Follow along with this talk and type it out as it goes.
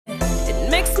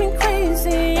makes me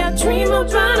crazy. I dream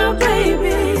about our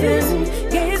babies,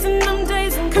 gazing them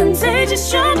days and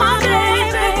contagious. You're my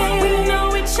baby. We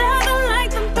know each other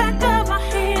like the back of our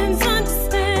hands.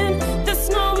 Understand, there's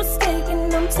no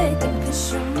mistaking. I'm taking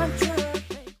this. You're my drug.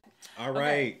 All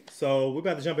right, so we're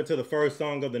about to jump into the first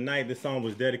song of the night. This song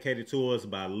was dedicated to us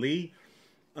by Lee.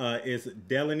 It's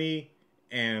Delaney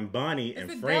and Bonnie and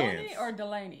Friends. Delaney or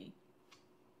Delaney?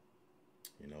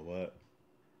 You know what?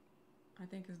 I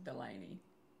think it's Delaney.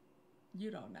 You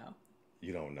don't know.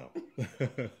 You don't know. Y'all,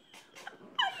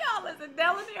 is it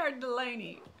Delaney or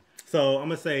Delaney? So I'm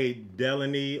gonna say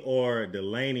Delaney or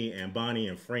Delaney and Bonnie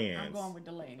and Friends. I'm going with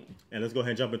Delaney. And let's go ahead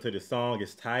and jump into the song.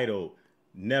 It's titled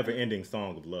Never Ending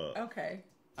Song of Love. Okay.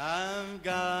 I've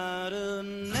got a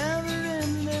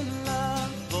never-ending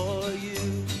love for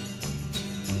you.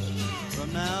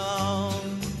 From now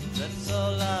on, that's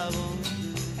all I want to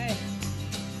do. Hey.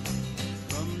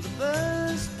 From the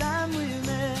first time we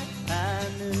met, I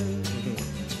knew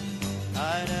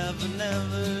I'd have a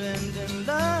never-ending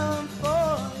love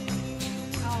for you.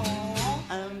 Aww.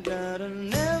 I've got a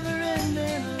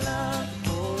never-ending love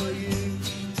for you.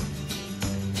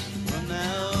 From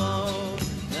now on,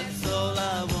 that's all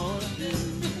I want to do.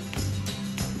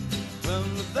 From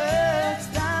the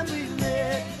first time we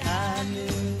met, I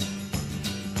knew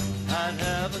I'd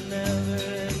have a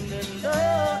never-ending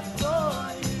love for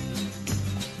you.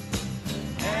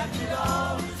 After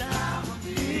all the time of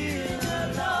being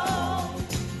alone,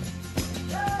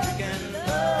 we can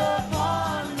love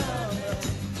one another,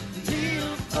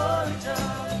 live for each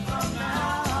other from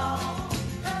now on.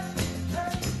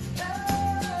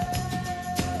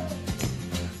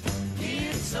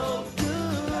 It's so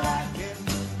good I can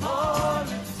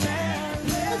hardly stand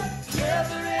it.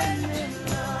 Never-ending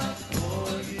love for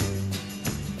you.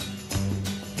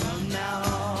 From now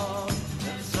on,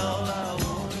 that's all I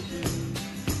want to do.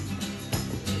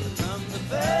 From the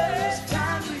first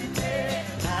time we met,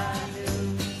 I knew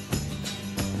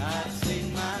I'd sing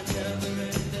my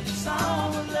never-ending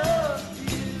song of love to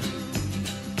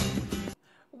you.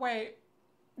 Wait.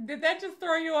 Did that just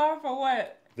throw you off or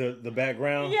what? The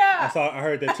background? Yeah. I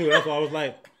heard that too. That's why I was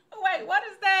like, Wait, what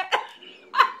is that? I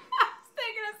was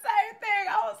thinking the same thing.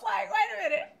 I was like, wait a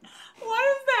minute. What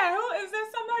is that? Who is there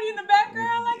somebody in the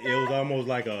background like that? it was almost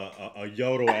like a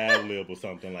yodel ad lib or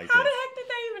something like How the that. heck did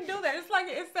they even do that? It's like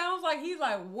it sounds like he's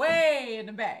like way in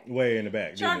the back. Way in the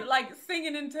back. Trying didn't it? like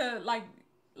singing into like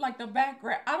the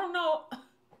background. I don't know.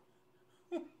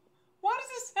 Why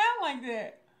does it sound like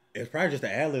that? It's probably just the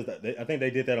ad libs. I think they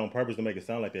did that on purpose to make it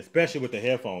sound like that, especially with the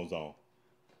headphones on.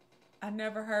 I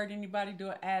never heard anybody do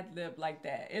an ad lib like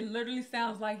that. It literally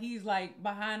sounds like he's like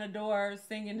behind a door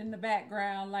singing in the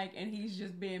background, like, and he's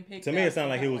just being picked up. To me, it sounded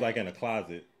like he that was way. like in a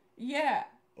closet Yeah.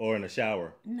 or in a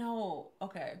shower. No.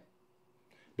 Okay.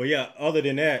 But yeah, other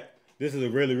than that, this is a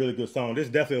really, really good song. This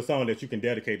is definitely a song that you can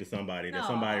dedicate to somebody, that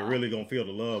somebody Aw. really gonna feel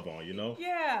the love on, you know?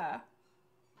 Yeah.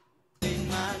 Sing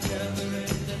my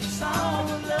never-ending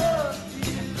song of love to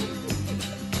you.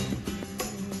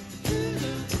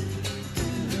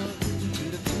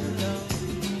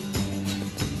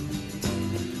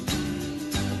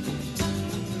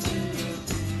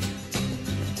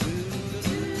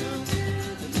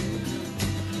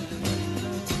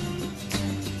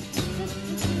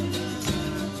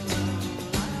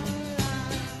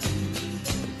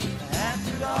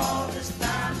 After all this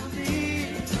time of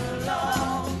being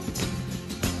alone,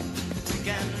 we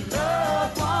can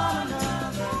love one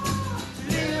another,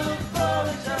 live for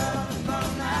each other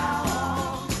from now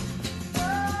on.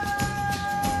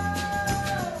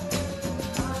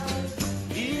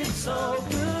 It's so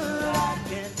good I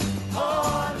can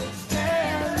hardly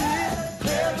stand it.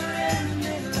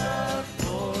 Never-ending love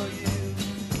for you.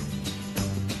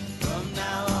 From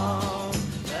now on,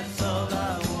 that's all I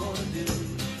want to do.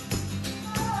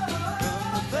 From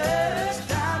the first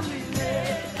time we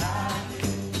met, I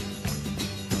knew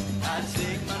I'd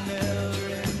sing my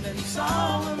never-ending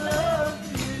song of love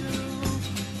to you.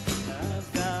 I've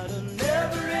got a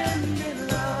never-ending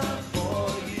love for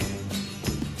you.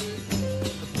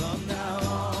 From now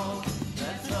on,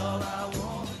 that's all I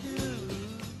want to do.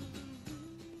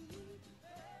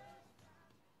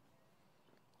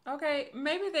 Okay.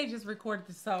 Maybe they just recorded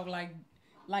the song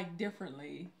like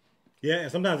differently. Yeah,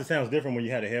 and sometimes it sounds different when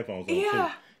you have the headphones on Yeah. too.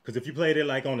 Because if you played it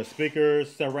like on the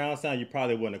speakers, surround sound, you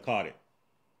probably wouldn't have caught it.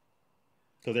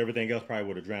 Because everything else probably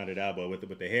would have drowned it out. But with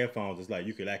the headphones, it's like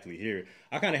you could actually hear it.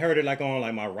 I kind of heard it like on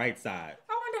like my right side.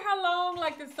 I wonder how long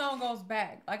like this song goes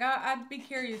back. Like I'd be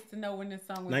curious to know when this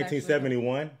song was.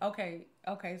 1971.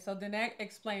 Okay, so then that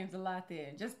explains a lot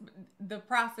then. Just the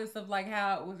process of like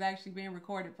how it was actually being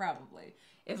recorded probably.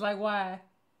 It's like why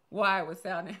why it would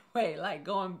sound that way. Like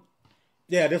going.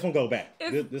 Yeah, this one go back.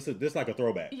 This is like a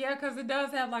throwback. Yeah, because it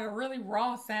does have like a really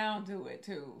raw sound to it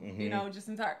too. You know, just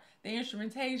the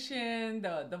instrumentation,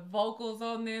 the vocals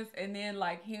on this, and then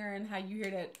like hearing how you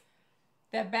hear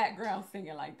that background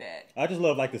singing like that. I just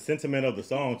love like the sentiment of the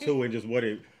song too, and just what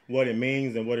it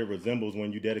means and what it resembles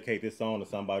when you dedicate this song to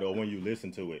somebody or when you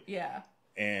listen to it. Yeah.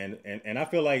 And I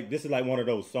feel like this is like one of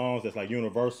those songs that's like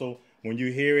universal. When you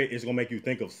hear it, it's gonna make you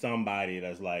think of somebody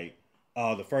that's like,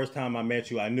 the first time I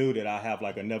met you, I knew that I have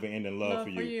like a never-ending love for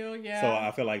you. Yeah. So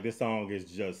I feel like this song is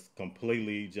just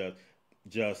completely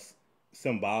just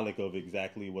symbolic of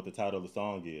exactly what the title of the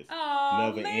song is.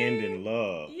 Never-ending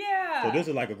love. Yeah. So this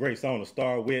is like a great song to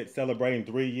start with, celebrating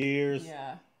 3 years.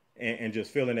 Yeah. And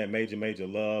just feeling that major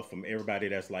love from everybody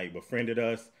that's like befriended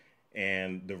us,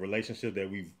 and the relationship that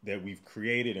we've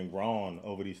created and grown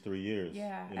over these 3 years.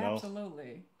 Yeah, you know?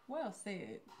 Absolutely. Well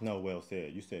said. No, well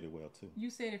said. You said it well too. You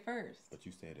said it first. But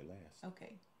you said it last.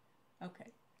 Okay.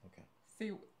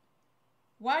 See,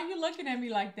 why are you looking at me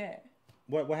like that?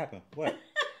 What happened? What?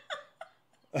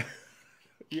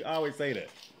 You always say that.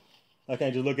 I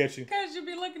can't just look at you. Because you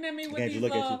be looking at me with these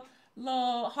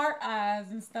little heart eyes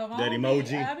and stuff. That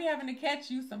emoji. I be having to catch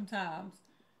you sometimes.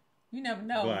 You never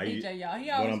know, DJ, y'all. He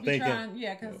always be thinking, trying,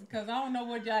 because I don't know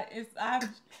what y'all.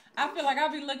 I feel like I'll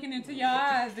be looking into your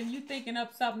eyes and you thinking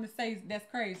up something to say that's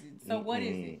crazy. So what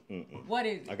is it? What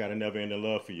is it? I got a never-ending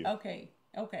love for you. Okay.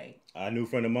 I knew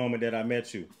from the moment that I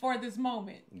met you. For this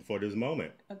moment.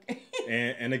 Okay.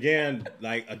 and again,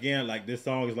 like this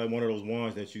song is like one of those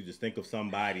ones that you just think of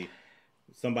somebody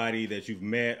that you've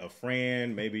met, a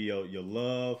friend, maybe your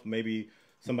love, maybe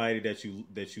somebody that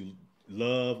you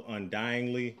love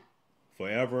undyingly.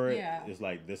 Forever. Yeah. It's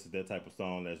like this is that type of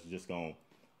song that's just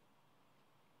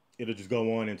it'll just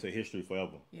go on into history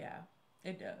forever. Yeah,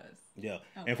 it does. Yeah.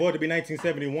 Okay. And for it to be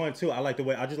 1971 too, I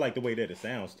just like the way that it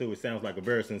sounds too. It sounds like a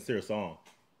very sincere song.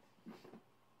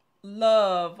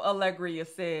 Love, Allegria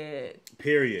said.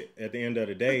 Period. At the end of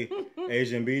the day,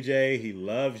 Asian BJ, he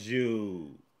loves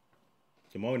you.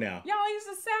 Come on now. Y'all, he's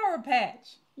a Sour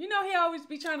Patch. You know, he always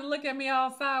be trying to look at me all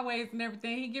sideways and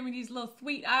everything. He give me these little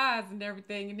sweet eyes and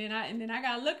everything, and then I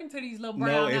gotta look into these little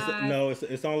brown eyes.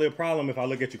 It's only a problem if I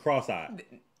look at you cross-eyed.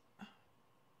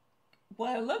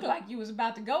 Well, it looked like you was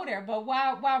about to go there, but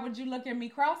why would you look at me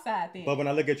cross-eyed then? But when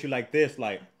I look at you like this,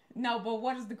 like. No, but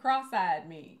what does the cross-eyed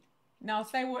mean? No,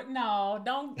 say what? No,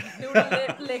 don't do the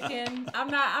lip licking. I'm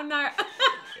not not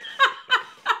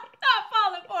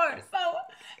falling for it. So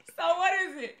what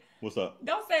is it? What's up?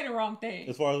 Don't say the wrong thing.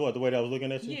 As far as what? The way that I was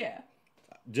looking at you? Yeah.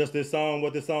 Just this song,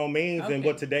 what this song means, and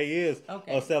what today is.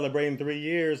 Celebrating 3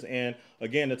 years. And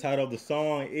again, the title of the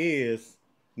song is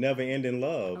Never Ending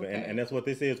Love. And that's what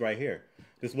this is right here.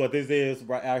 This is what this is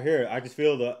right out here. I just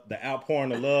feel the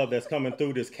outpouring of love that's coming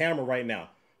through this camera right now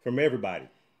from everybody.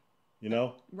 You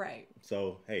know? Right.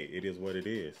 So, hey, it is what it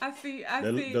is. I see.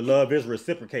 The love is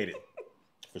reciprocated.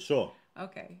 For sure.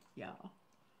 Okay, y'all.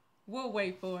 We'll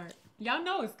wait for it. Y'all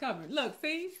know it's coming. Look,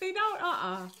 see, don't,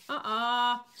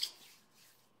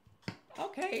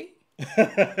 Okay.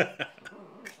 Can't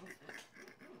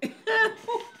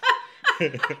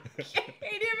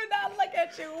even not look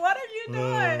at you. What are you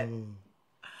doing?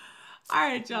 All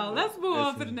right, y'all. Let's move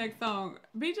on to the next song.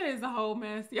 BJ is a whole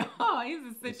mess, y'all. He's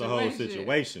a situation. It's a whole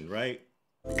situation, right?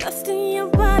 Dust in your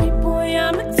body, boy,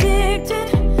 I'm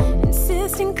addicted.